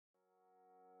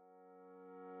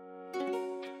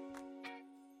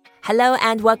Hello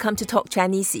and welcome to Talk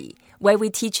Chinese, where we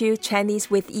teach you Chinese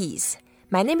with ease.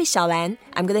 My name is ShaoLan.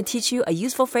 I'm going to teach you a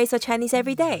useful phrase of Chinese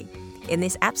every day. In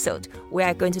this episode, we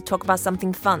are going to talk about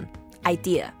something fun,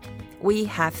 idea. We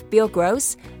have Bill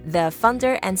Gross, the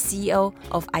founder and CEO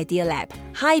of Idealab.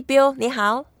 Hi, Bill. 你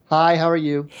好. Hi, how are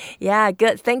you? Yeah,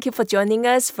 good. Thank you for joining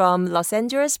us from Los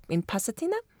Angeles in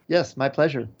Pasadena. Yes, my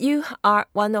pleasure. You are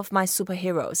one of my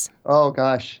superheroes. Oh,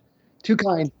 gosh. Too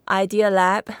kind.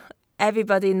 Idealab.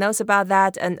 Everybody knows about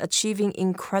that and achieving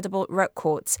incredible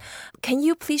records. Can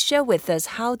you please share with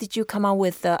us how did you come up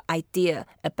with the idea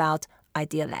about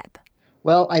Idealab?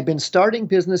 Well, I've been starting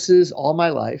businesses all my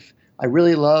life. I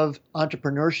really love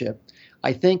entrepreneurship.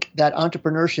 I think that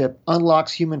entrepreneurship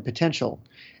unlocks human potential.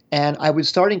 And I was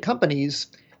starting companies,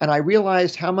 and I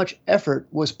realized how much effort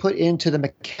was put into the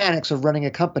mechanics of running a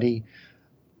company.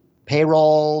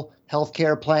 Payroll,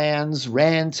 healthcare plans,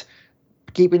 rent,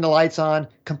 keeping the lights on,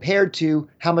 compared to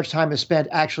how much time is spent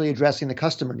actually addressing the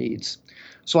customer needs.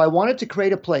 So I wanted to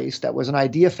create a place that was an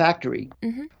idea factory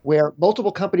where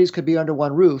multiple companies could be under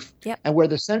one roof and where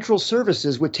the central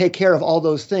services would take care of all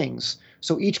those things.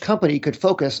 So each company could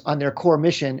focus on their core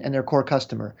mission and their core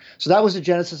customer. So that was the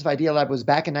genesis of Idealab. It was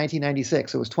back in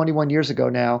 1996. It was 21 years ago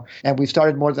now. And we've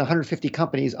started more than 150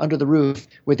 companies under the roof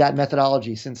with that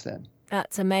methodology since then.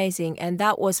 That's amazing. And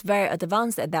that was very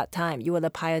advanced at that time. You were the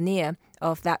pioneer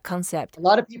of that concept. A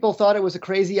lot of people thought it was a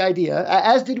crazy idea,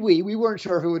 as did we. We weren't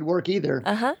sure if it would work either.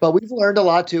 But we've learned a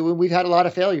lot too, and we've had a lot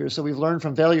of failures. So we've learned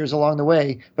from failures along the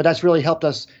way. But that's really helped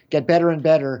us get better and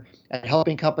better at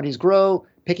helping companies grow,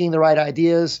 picking the right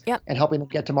ideas, and helping them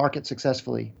get to market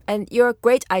successfully. And you're a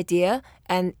great idea,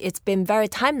 and it's been very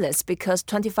timeless because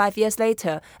 25 years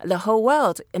later, the whole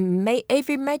world, in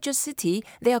every major city,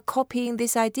 they are copying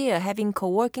this idea, having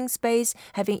co-working space,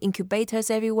 having incubators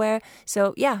everywhere.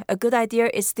 So yeah, a good idea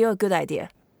is still a good idea.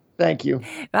 Thank you.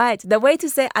 Right. The way to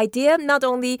say idea, not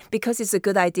only because it's a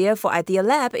good idea for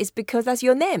Idealab, is because that's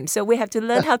your name. So we have to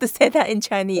learn how to say that in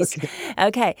Chinese.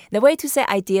 Okay. The way to say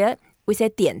idea, we say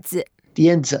点子.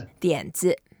 点子. 点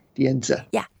子. 点子.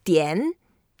 Yeah. 点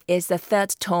is the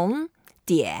third tone.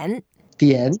 点.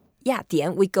 点. Yeah,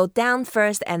 点. We go down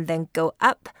first and then go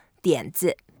up. 点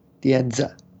子. 点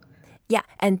子. Yeah,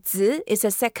 and 子 is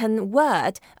a second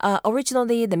word.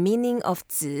 Originally, the meaning of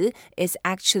子 is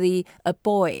actually a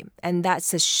boy, and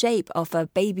that's the shape of a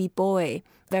baby boy.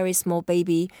 Very small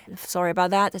baby. Sorry about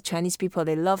that. The Chinese people,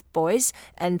 they love boys.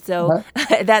 And so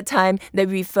at that time, they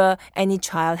refer any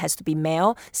child has to be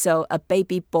male. So a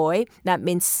baby boy, that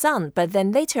means son. But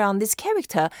then later on, this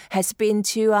character has been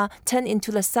turned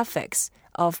into the suffix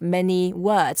of many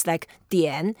words. Like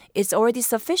点 is already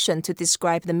sufficient to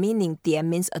describe the meaning. 点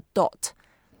means a dot.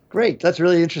 Great. That's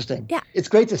really interesting. Yeah. It's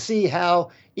great to see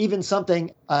how even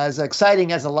something as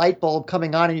exciting as a light bulb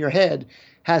coming on in your head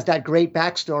has that great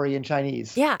backstory in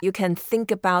Chinese. Yeah, you can think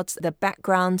about the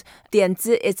background. 点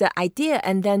子 is an idea,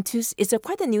 and then it's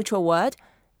quite a neutral word.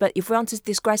 But if we want to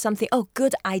describe something,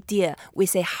 good idea, we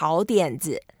say 好点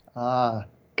子. Ah,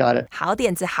 got it. 好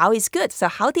点子, 好 is good. So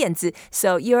好点子.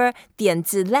 So your 点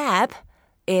子 lab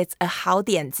is a 好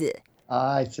点子.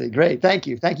 I see. Great. Thank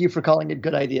you. Thank you for calling it a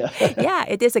good idea. Yeah,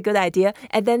 it is a good idea.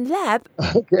 And then lab,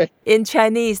 in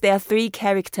Chinese, there are three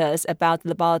characters about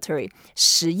laboratory.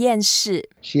 实验室.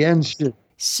 实验室.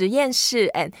 实验室.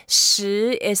 And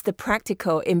实 is the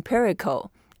practical,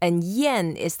 empirical. And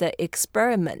验 is the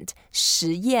experiment.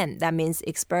 实验, that means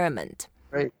experiment.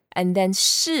 Great. And then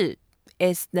室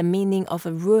is the meaning of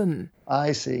a room.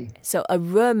 I see. So a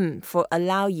room for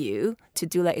allow you to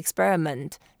do the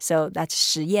experiment. So that's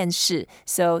实验室.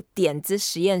 So 点子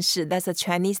实验室, that's a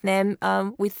Chinese name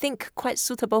we think quite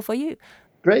suitable for you.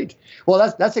 Great. Well,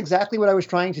 that's exactly what I was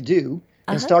trying to do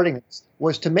in starting this,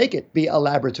 was to make it be a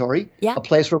laboratory, a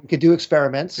place where we could do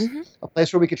experiments, a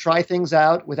place where we could try things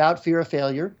out without fear of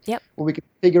failure, where we could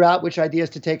figure out which ideas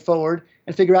to take forward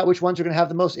and figure out which ones are going to have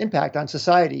the most impact on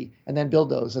society and then build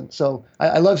those. And so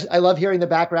I love hearing the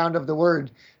background of the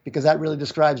word because that really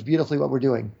describes beautifully what we're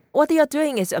doing. What you're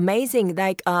doing is amazing.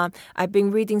 Like I've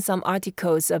been reading some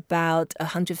articles about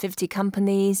 150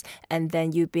 companies, and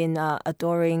then you've been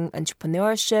adoring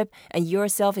entrepreneurship, and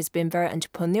yourself has been very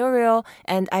entrepreneurial.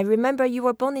 And I remember you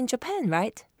were born in Japan,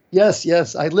 right?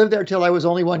 Yes. I lived there till I was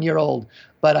only 1 year old,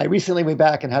 but I recently went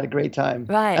back and had a great time.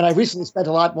 Right. And I recently spent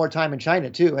a lot more time in China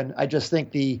too. And I just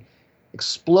think the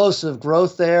explosive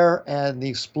growth there and the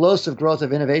explosive growth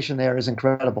of innovation there is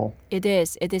incredible. It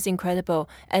is incredible.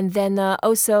 And then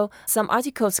also some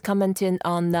articles commenting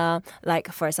on, like,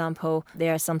 for example,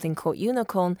 there's something called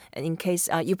unicorn. And in case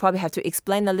you probably have to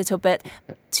explain a little bit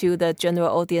to the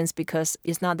general audience because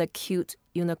it's not a cute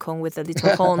unicorn with a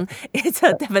little horn. It's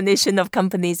a definition of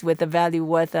companies with a value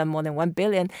worth more than 1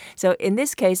 billion. So in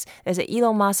this case, there's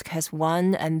Elon Musk has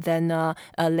 1, and then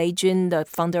Lei Jun, the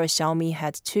founder of Xiaomi,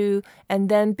 had 2, and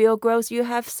then Bill Gross, you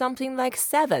have something like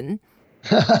 7.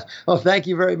 Well, thank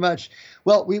you very much.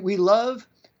 Well, we love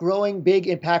growing big,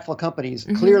 impactful companies.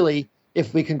 Mm-hmm. Clearly,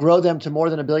 if we can grow them to more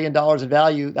than $1 billion in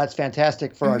value, that's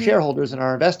fantastic for our shareholders and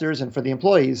our investors and for the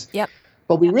employees. Yep.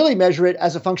 But we really measure it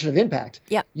as a function of impact.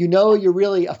 Yep. You know you're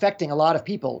really affecting a lot of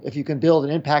people if you can build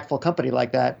an impactful company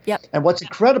like that. Yep. And what's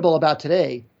incredible about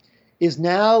today is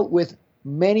now with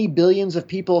many billions of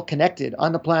people connected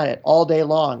on the planet all day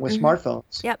long with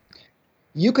smartphones, yep.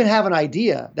 you can have an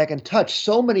idea that can touch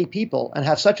so many people and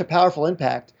have such a powerful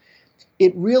impact.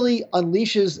 It really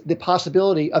unleashes the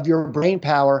possibility of your brain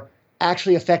power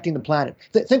actually affecting the planet.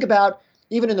 Think about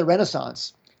even in the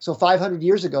Renaissance. So 500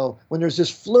 years ago, when there's this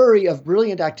flurry of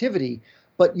brilliant activity,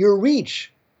 but your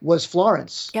reach was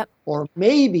Florence. Yep. Or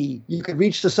maybe you could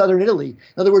reach to southern Italy.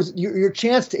 In other words, your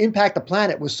chance to impact the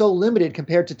planet was so limited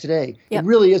compared to today. Yep. It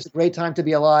really is a great time to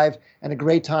be alive and a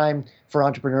great time for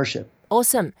entrepreneurship.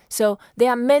 Awesome. So there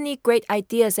are many great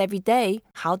ideas every day,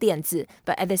 好点子.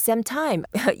 But at the same time,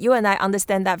 you and I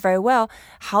understand that very well.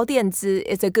 好点子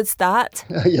is a good start.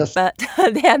 Yes. But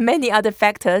there are many other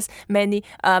factors, many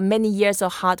years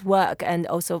of hard work, and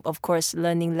also, of course,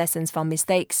 learning lessons from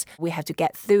mistakes we have to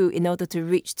get through in order to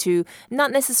reach to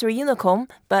not necessarily unicorn,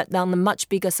 but on a much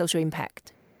bigger social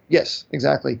impact. Yes,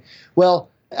 exactly. Well,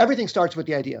 everything starts with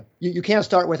the idea. You can't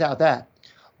start without that.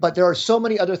 But there are so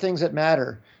many other things that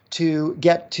matter to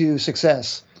get to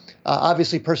success.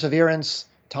 Obviously, perseverance,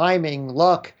 timing,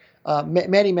 luck,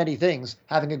 many, many things.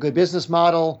 Having a good business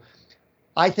model.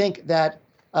 I think that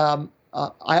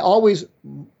I always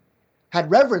had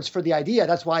reverence for the idea.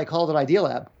 That's why I called it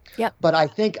Idealab. Yep. But I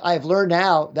think I've learned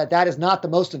now that that is not the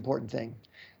most important thing,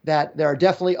 that there are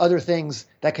definitely other things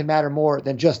that can matter more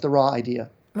than just the raw idea.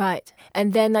 Right.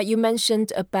 And then you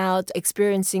mentioned about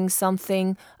experiencing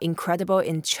something incredible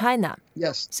in China.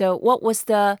 Yes. So what was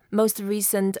the most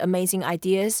recent amazing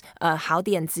ideas, 好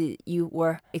点子 you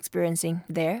were experiencing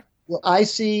there? Well, I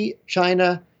see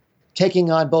China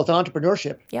taking on both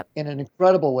entrepreneurship in an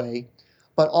incredible way,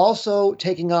 but also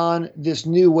taking on this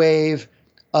new wave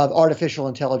of artificial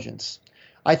intelligence.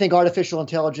 I think artificial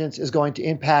intelligence is going to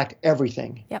impact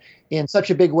everything in such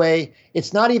a big way.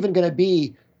 It's not even going to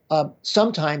be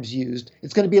sometimes used.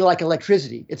 It's going to be like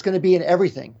electricity. It's going to be in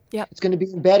everything. Yep. It's going to be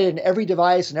embedded in every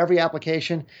device and every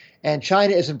application. And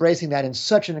China is embracing that in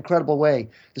such an incredible way.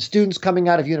 The students coming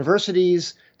out of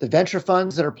universities, the venture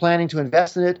funds that are planning to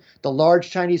invest in it, the large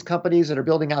Chinese companies that are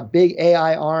building out big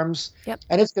AI arms. Yep.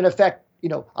 And it's going to affect,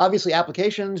 obviously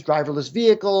applications, driverless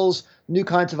vehicles, new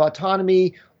kinds of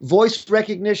autonomy, voice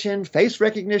recognition, face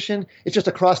recognition. It's just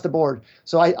across the board.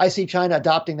 So I see China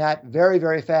adopting that very,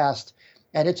 very fast.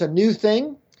 And it's a new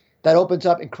thing that opens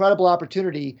up incredible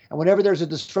opportunity. And whenever there's a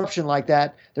disruption like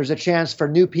that, there's a chance for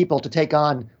new people to take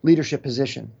on leadership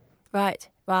position. Right.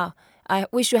 Wow. I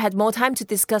wish you had more time to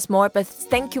discuss more, but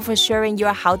thank you for sharing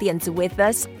your 好点子 with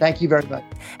us. Thank you very much.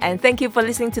 And thank you for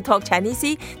listening to Talk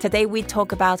Chinese. Today we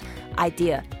talk about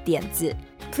idea, 点子.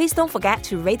 Please don't forget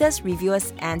to rate us, review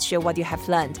us, and share what you have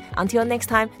learned. Until next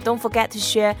time, don't forget to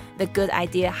share the good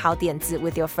idea 好点子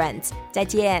with your friends. 再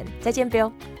见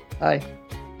Bill. Hi.